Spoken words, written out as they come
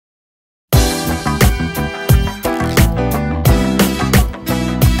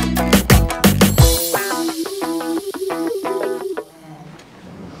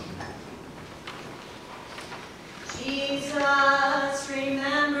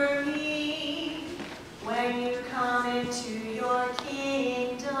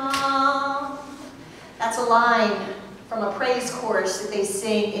line from a praise chorus that they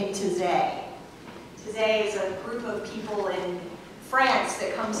sing in Taizé. Taizé is a group of people in France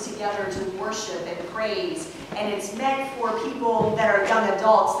that comes together to worship and praise, and it's meant for people that are young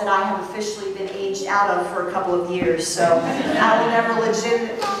adults that I have officially been aged out of for a couple of years, so I will never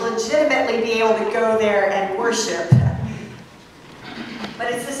legitimately be able to go there and worship. But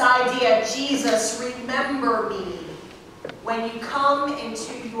it's this idea, Jesus, remember me when you come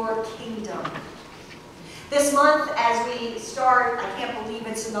into your kingdom. This month, as we start, I can't believe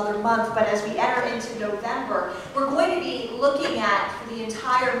it's another month, but as we enter into November, we're going to be looking at, for the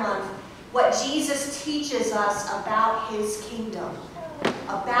entire month, what Jesus teaches us about his kingdom,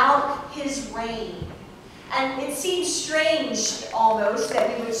 about his reign. And it seems strange, almost,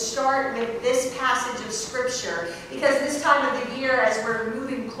 that we would start with this passage of Scripture, because this time of the year, as we're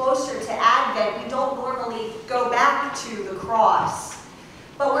moving closer to Advent, we don't normally go back to the cross.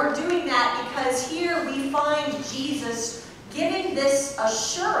 But we're doing that because here we find Jesus giving this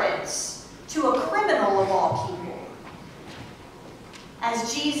assurance to a criminal of all people.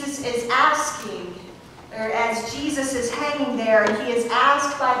 As Jesus is asking, or as Jesus is hanging there, and he is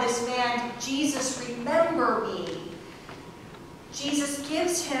asked by this man, Jesus, remember me. Jesus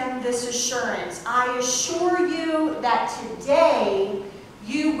gives him this assurance. I assure you that today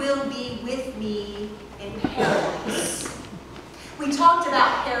you will be with me in paradise. We talked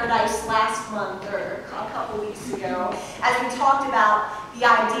about paradise last month, or a couple weeks ago, as we talked about the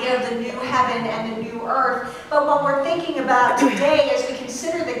idea of the new heaven and the new earth. But what we're thinking about today as we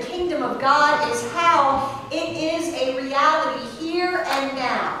consider the kingdom of God is how it is a reality here and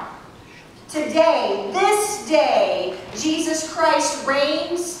now. Today, this day, Jesus Christ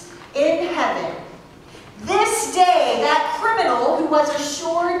reigns in heaven. This day, that criminal who was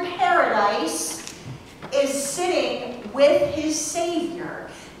assured paradise is sitting with his Savior.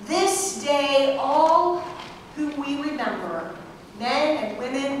 This day, all whom we remember, men and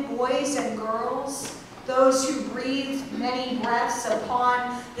women, boys and girls, those who breathed many breaths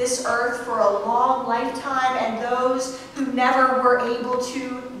upon this earth for a long lifetime, and those who never were able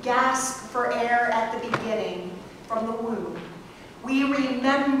to gasp for air at the beginning from the womb. We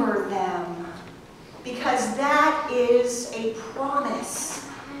remember them because that is a promise.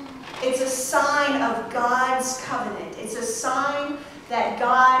 It's a sign of God's covenant. It's a sign that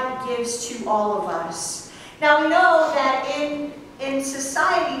God gives to all of us. Now we know that in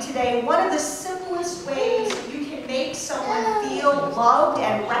society today, one of the simplest ways that you can make someone feel loved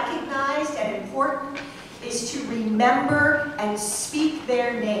and recognized and important is to remember and speak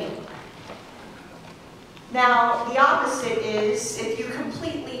their name. Now, the opposite is, if you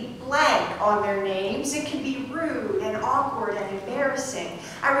completely blank on their names, it can be rude and awkward and embarrassing.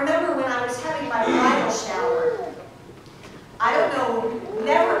 I remember when I was having my bridal shower. I don't know,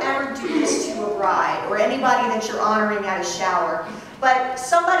 never ever do this to a bride or anybody that you're honoring at a shower, but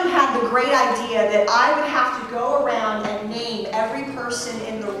somebody had the great idea that I would have to go around and name every person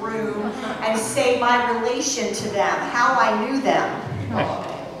in the room and say my relation to them, how I knew them.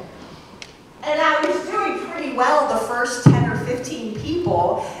 And I was doing pretty well the first 10 or 15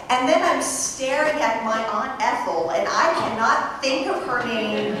 people, and then I'm staring at my Aunt Ethel, and I cannot think of her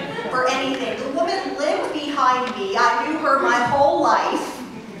name for anything. The woman lived behind me. I knew her my whole life.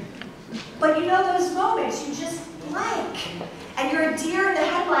 But you know those moments, you just blank. And you're a deer in the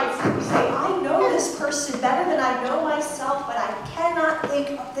headlights, and you say, I know this person better than I know myself, but I cannot think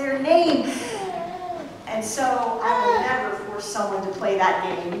of their name. And so I will never force someone to play that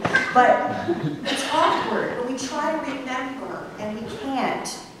game. But it's awkward when we try to remember and we can't.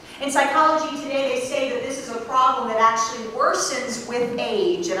 In psychology today, they say that this is a problem that actually worsens with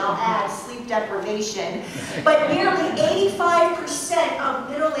age, and I'll add sleep deprivation. But nearly 85% of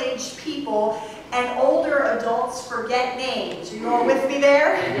middle-aged people and older adults forget names. Are you all with me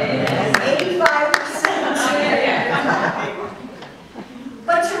there? 85%.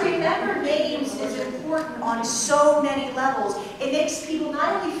 But to remember names is important on so many levels. It makes people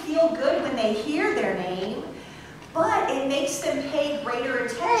not only feel good when they hear their name, but it makes them pay greater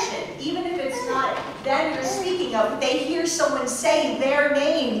attention. Even if it's not them you're speaking of, if they hear someone say their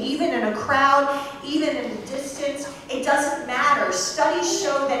name, even in a crowd, even in a distance, it doesn't matter. Studies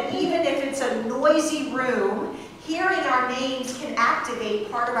show that even if it's a noisy room, hearing our names can activate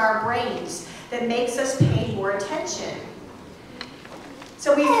part of our brains that makes us pay more attention.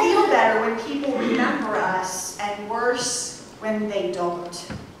 So we feel better when people remember us, and worse when they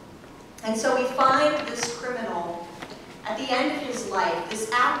don't. And so we find this criminal at the end of his life, this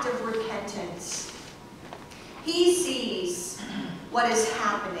act of repentance. He sees what is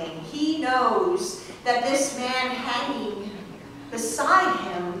happening. He knows that this man hanging beside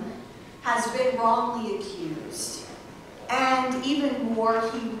him has been wrongly accused. And even more,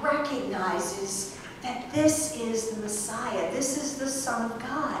 he recognizes that this is the Messiah. This is the Son of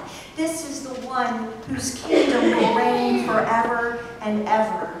God. This is the one whose kingdom will reign forever and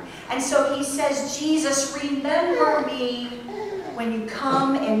ever. And so he says, Jesus, remember me when you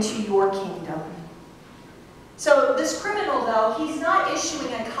come into your kingdom. So this criminal, though, he's not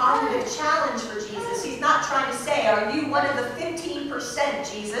issuing a cognitive challenge for Jesus. He's not trying to say, are you one of the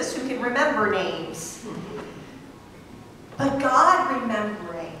 15%, Jesus, who can remember names? But God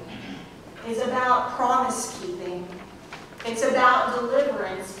remembering is about promise-keeping. It's about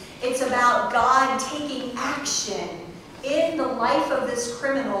deliverance. It's about God taking action in the life of this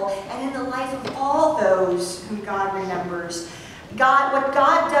criminal and in the life of all those whom God remembers. What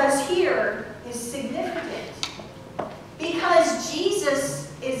God does here is significant because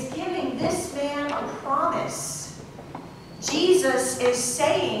Jesus is giving this man a promise. Jesus is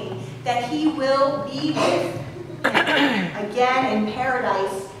saying that he will be with him again in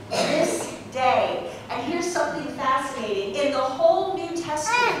paradise this day. And here's something fascinating. In the whole New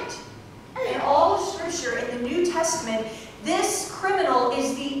Testament, in all of Scripture, in the New Testament, this criminal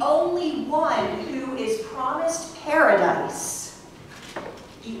is the only one who is promised paradise.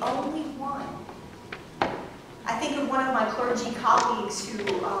 The only one. I think of one of my clergy colleagues who,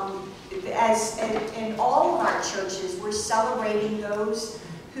 in all of our churches, we're celebrating those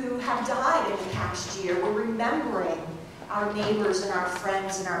who have died in the past year. We're remembering our neighbors and our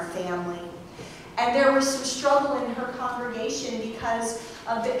friends and our family. And there was some struggle in her congregation because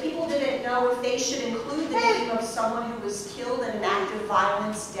that people didn't know if they should include the name of someone who was killed in an act of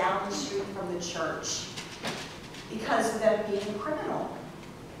violence down the street from the church because of them being a criminal.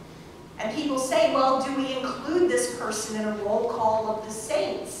 And people say, well, do we include this person in a roll call of the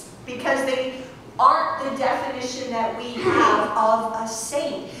saints? Because they aren't the definition that we have of a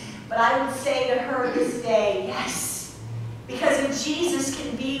saint. But I would say to her this day, yes. Because if Jesus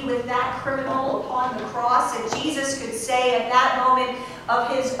can be with that criminal upon the cross, if Jesus could say at that moment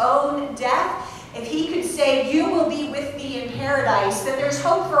of his own death, if he could say, you will be with me in paradise, then there's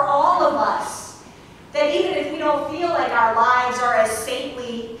hope for all of us. That even if we don't feel like our lives are as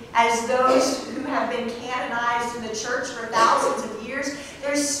saintly as those who have been canonized in the church for thousands of years,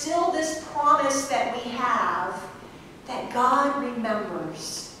 there's still this promise that we have that God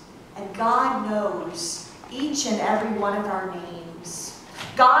remembers and God knows each and every one of our names.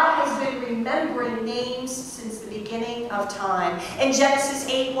 God has been remembering names since the beginning of time. In Genesis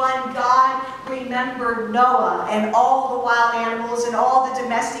 8:1, God remembered Noah and all the wild animals and all the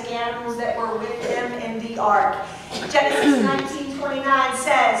domestic animals that were with him in the ark. Genesis 19:29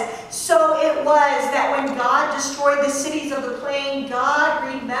 says, so it was that when God destroyed the cities of the plain,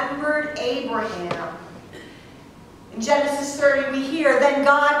 God remembered Abraham. In Genesis 30 we hear, then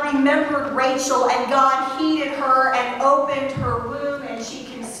God remembered Rachel, and God heeded her and opened her womb, and she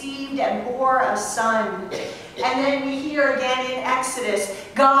conceived and bore a son. And then we hear again in Exodus,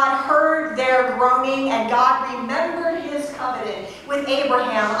 God heard their groaning, and God remembered his covenant with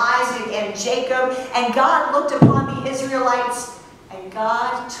Abraham, Isaac, and Jacob. And God looked upon the Israelites, and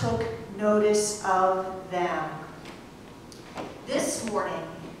God took notice of them. This morning,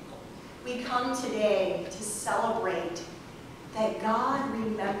 we come today to celebrate that God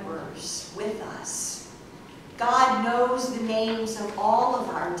remembers with us. God knows the names of all of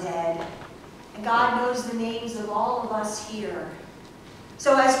our dead, and God knows the names of all of us here.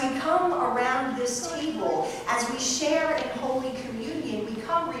 So as we come around this table, as we share in Holy Communion, we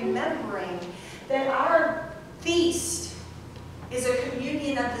come remembering that our feast is a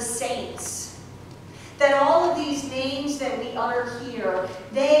communion of the saints. That all of these names that we utter here,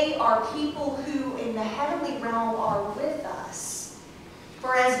 they are people who in the heavenly realm are with us.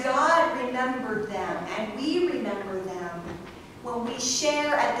 For as God remembered them, and we remember them, when we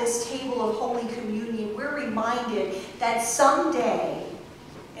share at this table of Holy Communion, we're reminded that someday,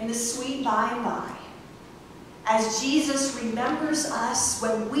 in the sweet by and by, as Jesus remembers us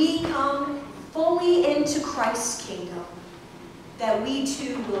when we come fully into Christ's kingdom, that we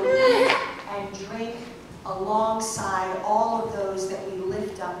too will eat and drink alongside all of those that we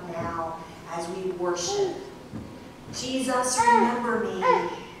lift up now as we worship. Jesus, remember me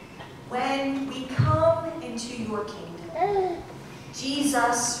when we come into your kingdom.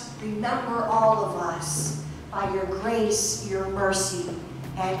 Jesus, remember all of us by your grace, your mercy,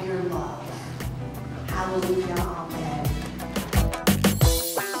 and your love. Hallelujah. Amen.